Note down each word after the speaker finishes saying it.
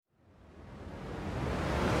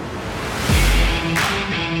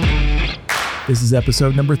This is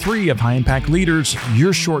episode number 3 of High Impact Leaders,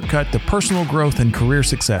 your shortcut to personal growth and career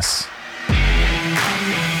success.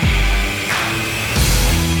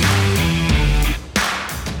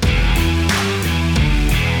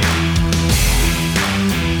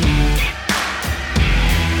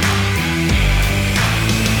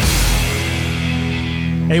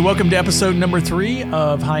 Hey, welcome to episode number 3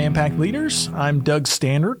 of High Impact Leaders. I'm Doug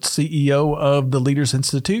Standard, CEO of the Leaders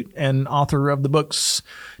Institute and author of the books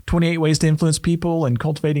 28 Ways to Influence People and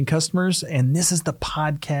Cultivating Customers. And this is the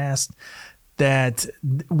podcast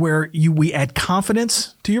where we add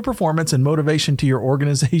confidence to your performance and motivation to your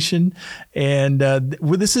organization. And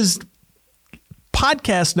this is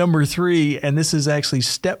podcast number 3, and this is actually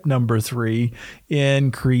step number 3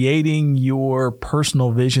 in creating your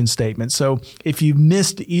personal vision statement. So if you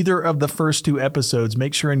missed either of the first 2 episodes,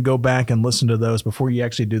 make sure and go back and listen to those before you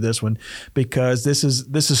actually do this one, because this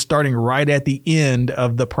is starting right at the end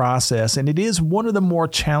of the process. And it is one of the more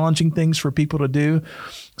challenging things for people to do.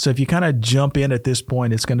 So if you kind of jump in at this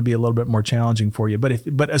point, it's going to be a little bit more challenging for you.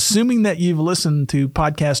 But assuming that you've listened to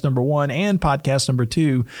podcast number 1 and podcast number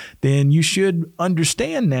 2, then you should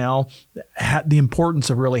understand now the importance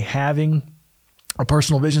of really having a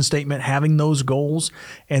personal vision statement, having those goals,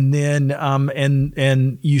 and then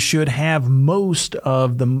and you should have most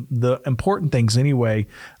of the important things anyway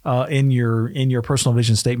in your personal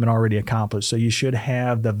vision statement already accomplished. So you should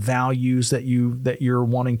have the values that you're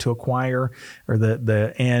wanting to acquire, or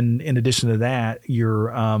and in addition to that,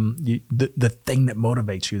 the thing that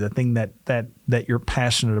motivates you, the thing that you're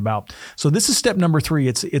passionate about. So this is step number 3.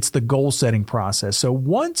 It's the goal setting process. So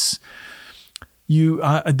once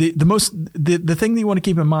the thing that you want to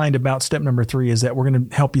keep in mind about step number 3 is that we're going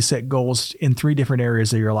to help you set goals in 3 different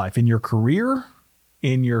areas of your life: in your career,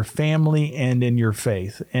 in your family, and in your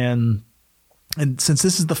faith. And since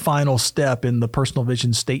this is the final step in the personal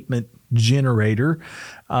vision statement generator,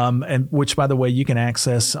 and which, by the way, you can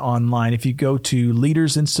access online if you go to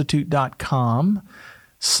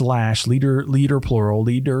leadersinstitute.com/leader plural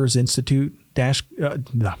Leaders Institute it's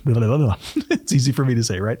easy for me to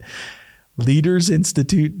say, right?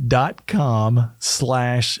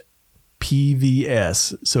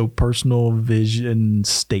 leadersinstitute.com/PVS. So personal vision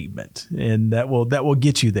statement. And that will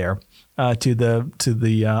get you there to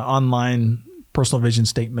the online personal vision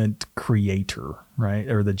statement creator, right?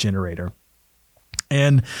 Or the generator.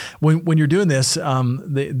 And when you're doing this,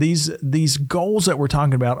 these goals that we're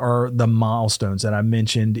talking about are the milestones that I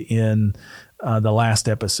mentioned in the last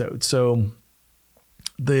episode. So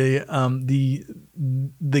the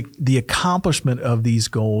accomplishment of these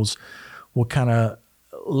goals will kind of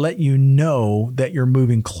let you know that you're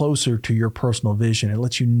moving closer to your personal vision. It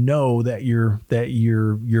lets you know that you're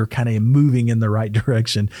kind of moving in the right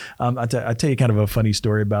direction. I'll tell you kind of a funny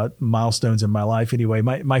story about milestones in my life. Anyway,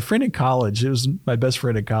 my friend in college, it was my best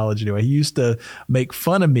friend in college. Anyway, he used to make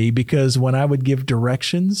fun of me because when I would give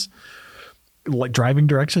directions, like driving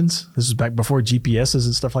directions, this is back before GPSs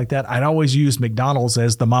and stuff like that, I'd always use McDonald's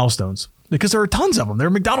as the milestones because there are tons of them. There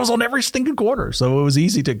are McDonald's on every stinking corner. So it was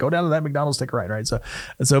easy to go down to that McDonald's, take a right?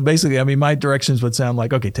 So basically, I mean, my directions would sound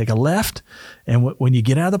like, okay, take a left. And when you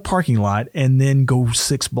get out of the parking lot and then go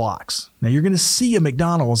 6 blocks. Now you're going to see a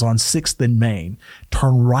McDonald's on 6th and Main.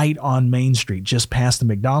 Turn right on Main Street, just past the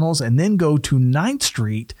McDonald's, and then go to 9th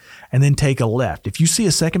Street and then take a left. If you see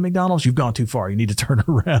a second McDonald's, you've gone too far. You need to turn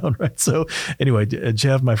around, right? So anyway,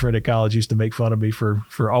 Jeff, my friend at college, used to make fun of me for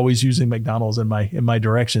always using McDonald's in my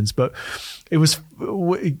directions. But it was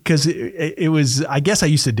because it was, I guess I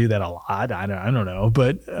used to do that a lot. I don't know.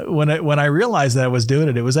 But when I realized that I was doing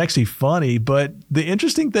it, it was actually funny. But the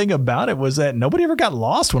interesting thing about it was that nobody ever got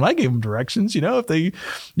lost when I gave them directions. You know, if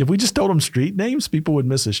we just told them street names, people would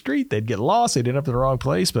miss a street. They'd get lost. They'd end up in the wrong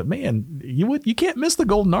place. But man, you can't miss the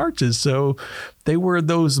golden arches. So they were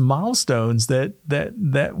those milestones that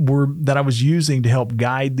I was using to help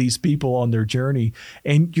guide these people on their journey.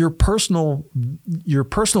 And your personal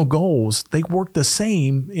goals, they work the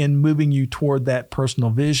same in moving you toward that personal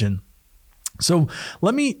vision. So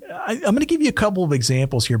I'm going to give you a couple of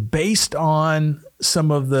examples here based on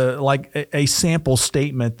some of a sample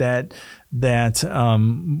statement that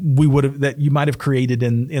you might have created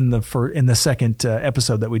in the second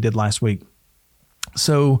episode that we did last week.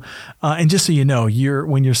 So, and just so you know,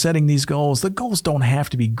 when you're setting these goals, the goals don't have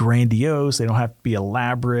to be grandiose. They don't have to be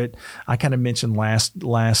elaborate. I kind of mentioned last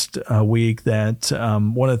week that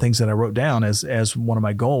one of the things that I wrote down as one of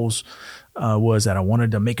my goals was that I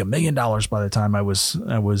wanted to make $1 million by the time I was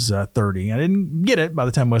 30. I didn't get it by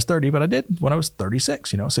the time I was 30, but I did when I was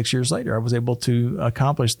 36. 6 years later, I was able to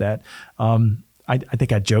accomplish that. I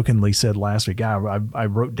think I jokingly said last week, I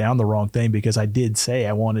wrote down the wrong thing because I did say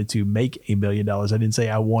I wanted to make $1 million. I didn't say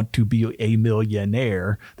I want to be a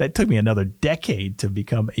millionaire. That took me another decade to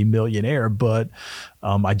become a millionaire, but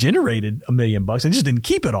I generated $1 million. I just didn't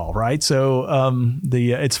keep it all, right? So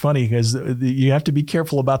it's funny because you have to be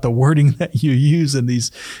careful about the wording that you use in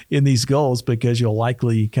these goals, because you'll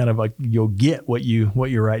likely you'll get what you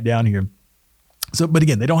write down here. So, but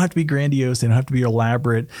again, they don't have to be grandiose. They don't have to be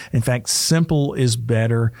elaborate. In fact, simple is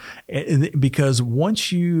better, because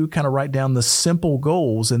once you kind of write down the simple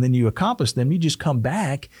goals and then you accomplish them, you just come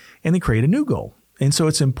back and then create a new goal. And so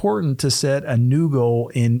it's important to set a new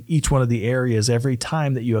goal in each one of the areas every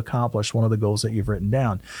time that you accomplish one of the goals that you've written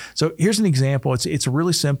down. So here's an example. It's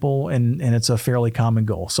really simple and it's a fairly common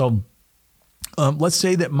goal. So let's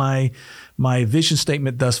say that my vision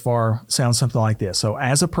statement thus far sounds something like this. So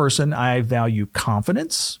as a person, I value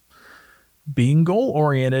confidence, being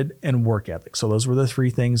goal-oriented, and work ethic. So those were the three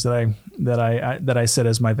things that I set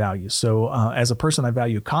as my values. So as a person, I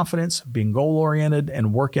value confidence, being goal-oriented,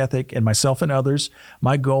 and work ethic in myself and others.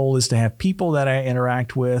 My goal is to have people that I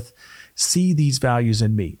interact with see these values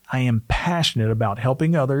in me. I am passionate about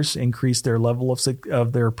helping others increase their level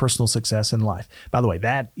of their personal success in life. By the way,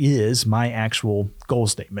 that is my actual goal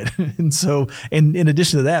statement. And so, and in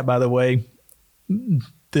addition to that, by the way,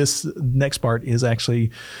 this next part is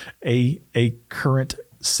actually a current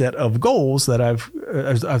set of goals that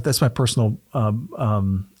that's my personal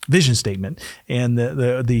vision statement. And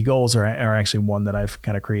the goals are actually one that I've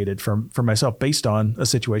kind of created for myself based on a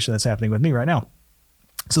situation that's happening with me right now.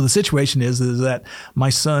 So the situation is that my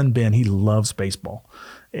son, Ben, he loves baseball,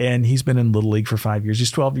 and he's been in Little League for 5 years.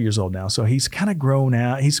 He's 12 years old now. So he's kind of grown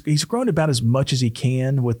out. He's grown about as much as he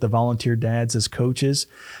can with the volunteer dads as coaches.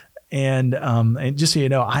 And just so you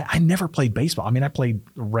know, I never played baseball. I mean, I played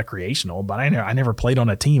recreational, but I never played on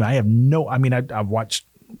a team. I watched,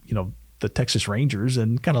 the Texas Rangers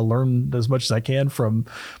and kind of learned as much as I can from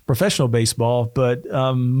professional baseball. But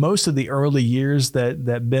most of the early years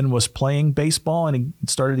that Ben was playing baseball and he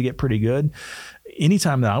started to get pretty good,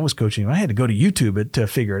 anytime that I was coaching, I had to go to YouTube to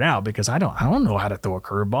figure it out, because I don't know how to throw a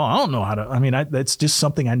curveball. I don't know how to, that's just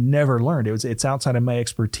something I never learned. It's outside of my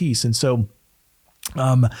expertise. And so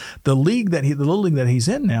the little league that he's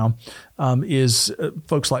in now is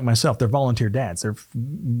folks like myself. They're volunteer dads. They're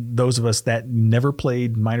those of us that never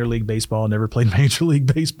played minor league baseball, never played major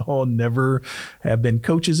league baseball, never have been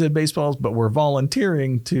coaches at baseballs, but we're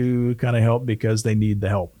volunteering to kind of help because they need the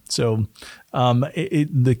help. So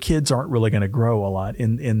the kids aren't really going to grow a lot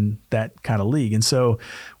in that kind of league. And so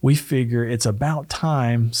we figure it's about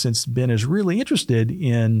time, since Ben is really interested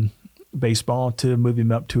in baseball, to move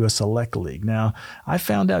him up to a select league. Now, I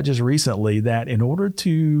found out just recently that in order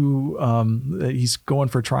to, he's going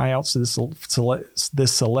for tryouts to this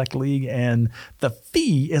select league, and the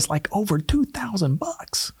fee is like over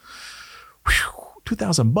 $2,000.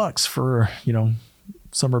 $2,000 for,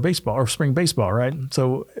 summer baseball or spring baseball, right?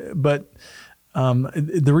 So, but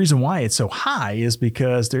the reason why it's so high is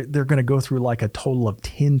because they're going to go through like a total of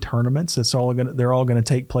 10 tournaments. They're all going to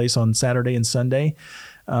take place on Saturday and Sunday.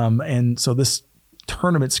 And so this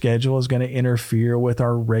tournament schedule is going to interfere with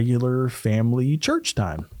our regular family church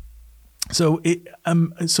time. So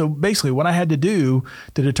so basically what I had to do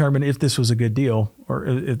to determine if this was a good deal or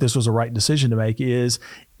if this was a right decision to make is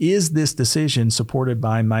this decision supported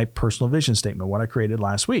by my personal vision statement, what I created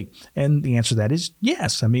last week? And the answer to that is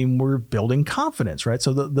yes. we're building confidence, right?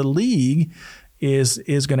 So the league is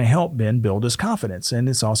going to help Ben build his confidence, and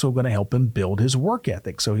it's also going to help him build his work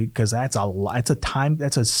ethic. So because that's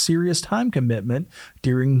a serious time commitment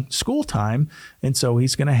during school time, and so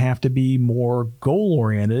he's going to have to be more goal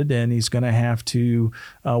oriented, and he's going to have to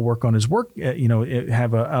work on his work.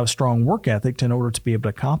 Have a strong work ethic in order to be able to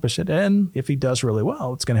accomplish it. And if he does really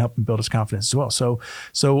well, it's going to help him build his confidence as well. So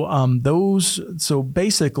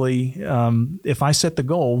basically, if I set the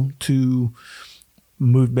goal to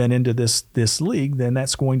move Ben into this league, then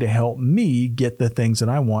that's going to help me get the things that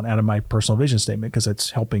I want out of my personal vision statement, because it's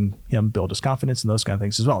helping him build his confidence and those kind of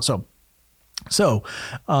things as well. So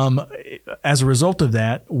as a result of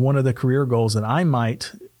that, one of the career goals that I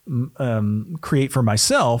might create for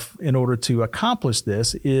myself in order to accomplish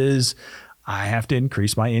this is I have to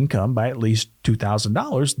increase my income by at least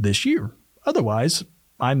 $2,000 this year. Otherwise,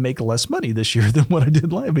 I make less money this year than what I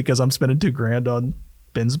did last, because I'm spending $2,000 on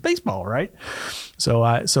Ben's baseball, right? So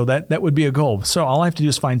that would be a goal. So all I have to do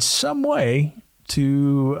is find some way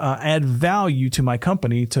to add value to my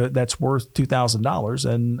company that's worth $2,000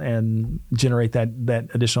 and generate that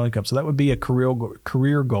additional income. So that would be a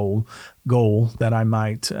career goal that I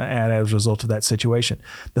might add as a result of that situation.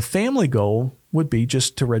 The family goal would be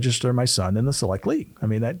just to register my son in the Select League. I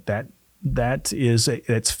mean,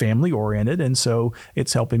 it's family oriented. And so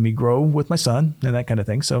it's helping me grow with my son and that kind of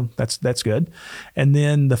thing. So that's good. And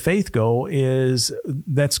then the faith goal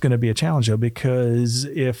that's going to be a challenge though, because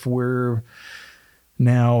if we're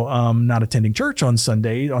now not attending church on some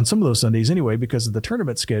of those Sundays anyway, because of the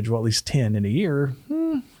tournament schedule, at least 10 in a year,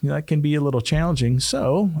 that can be a little challenging.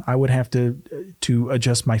 So I would have to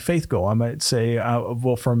adjust my faith goal. I might say,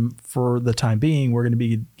 for the time being, we're going to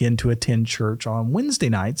begin to attend church on Wednesday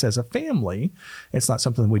nights as a family. It's not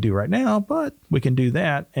something we do right now, but we can do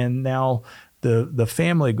that. And now the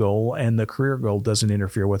family goal and the career goal doesn't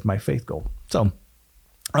interfere with my faith goal.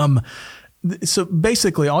 So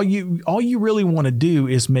basically, all you really want to do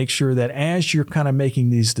is make sure that as you're kind of making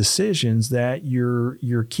these decisions, that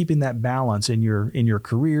you're keeping that balance in your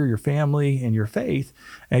career, your family, and your faith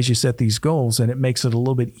as you set these goals, and it makes it a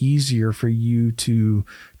little bit easier for you to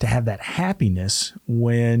have that happiness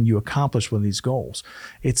when you accomplish one of these goals.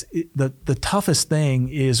 The toughest thing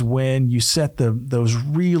is when you set those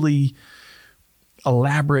really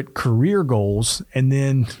elaborate career goals, and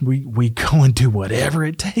then we go and do whatever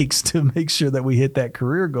it takes to make sure that we hit that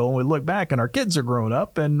career goal. And we look back and our kids are grown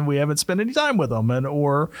up and we haven't spent any time with them, and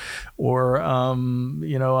or now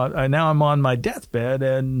I'm on my deathbed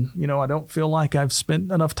and I don't feel like I've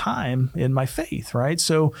spent enough time in my faith, right?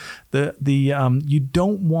 So you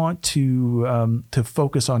don't want to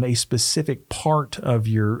focus on a specific part of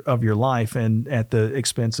your life and at the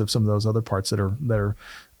expense of some of those other parts that are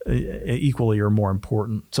equally or more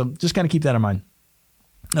important. So just kind of keep that in mind.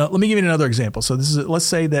 Let me give you another example. So let's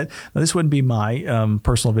say that this wouldn't be my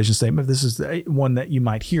personal vision statement. This is one that you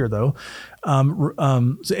might hear though.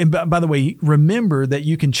 And by the way, remember that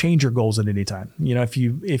you can change your goals at any time.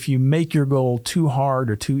 If you make your goal too hard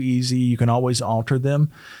or too easy, you can always alter them.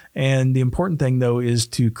 And the important thing though is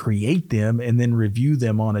to create them and then review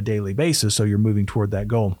them on a daily basis, so you're moving toward that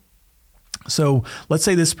goal. So let's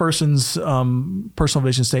say this person's personal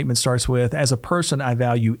vision statement starts with, as a person, I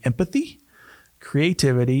value empathy,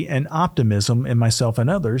 creativity, and optimism in myself and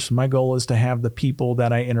others. My goal is to have the people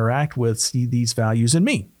that I interact with see these values in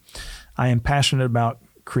me. I am passionate about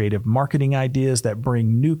creative marketing ideas that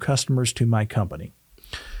bring new customers to my company.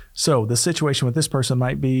 So the situation with this person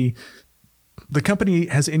might be, the company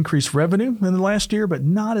has increased revenue in the last year, but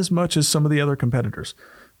not as much as some of the other competitors.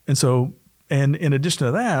 And in addition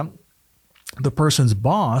to that, the person's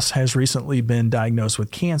boss has recently been diagnosed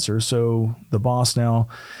with cancer. So the boss now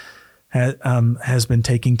has been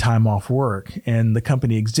taking time off work, and the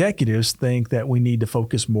company executives think that we need to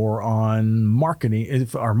focus more on marketing,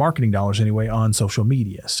 our marketing dollars anyway, on social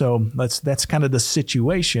media. So that's kind of the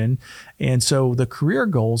situation. And so the career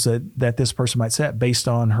goals that this person might set based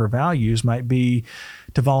on her values might be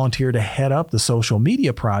to volunteer to head up the social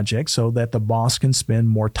media project so that the boss can spend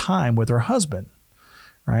more time with her husband.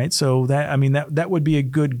 Right. So that would be a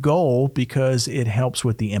good goal because it helps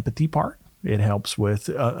with the empathy part. It helps with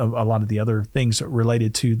a lot of the other things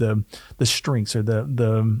related to the strengths or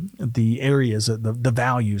the areas, the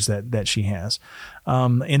values that she has.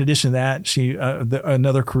 In addition to that,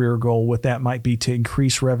 another career goal with that might be to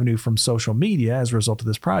increase revenue from social media as a result of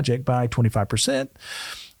this project by 25%.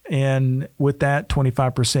 And with that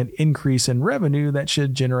 25% increase in revenue, that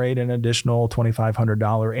should generate an additional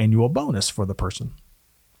 $2,500 annual bonus for the person.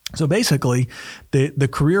 So basically, the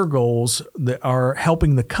career goals that are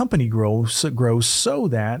helping the company grow so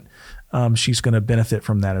that she's going to benefit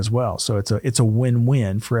from that as well. So it's a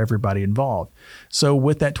win-win for everybody involved. So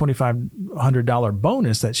with that $2,500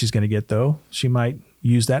 bonus that she's going to get, though, she might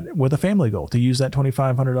use that with a family goal, to use that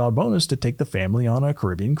 $2,500 bonus to take the family on a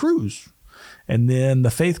Caribbean cruise. And then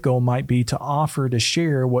the faith goal might be to offer to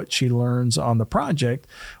share what she learns on the project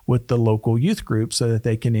with the local youth group so that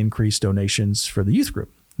they can increase donations for the youth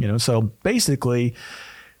group. So basically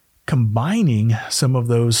combining some of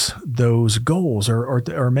those goals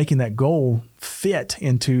or making that goal fit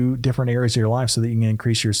into different areas of your life so that you can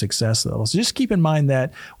increase your success level. So just keep in mind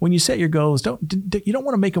that when you set your goals, you don't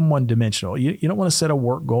want to make them one dimensional. You don't want to set a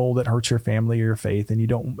work goal that hurts your family or your faith, and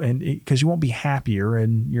because you won't be happier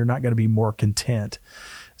and you're not going to be more content.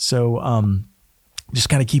 So, just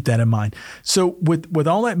kind of keep that in mind. So with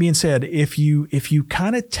all that being said, if you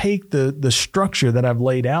kind of take the structure that I've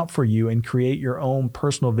laid out for you and create your own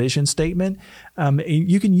personal vision statement,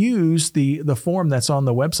 you can use the form that's on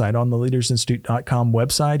the website, on the leadersinstitute.com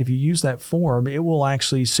website. If you use that form, it will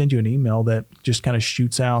actually send you an email that just kind of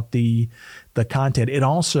shoots out the the content. It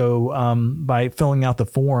also, by filling out the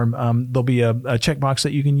form, there'll be a checkbox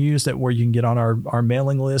that you can use that where you can get on our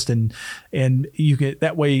mailing list, and you get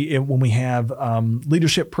that way when we have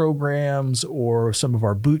leadership programs or some of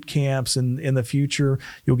our boot camps in the future,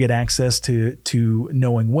 you'll get access to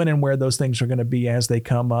knowing when and where those things are going to be as they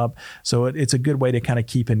come up. So it's a good way to kind of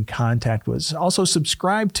keep in contact with us. Also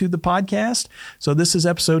subscribe to the podcast. So this is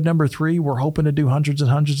episode number 3. We're hoping to do hundreds and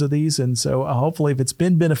hundreds of these. And so hopefully if it's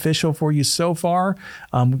been beneficial for you so far,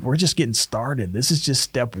 we're just getting started. This is just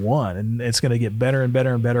step 1, and it's going to get better and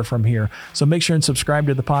better and better from here. So make sure and subscribe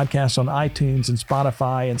to the podcast on iTunes and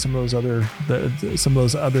Spotify and some of those other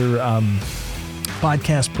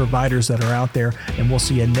podcast providers that are out there. And we'll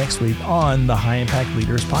see you next week on the High Impact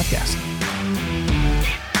Leaders Podcast.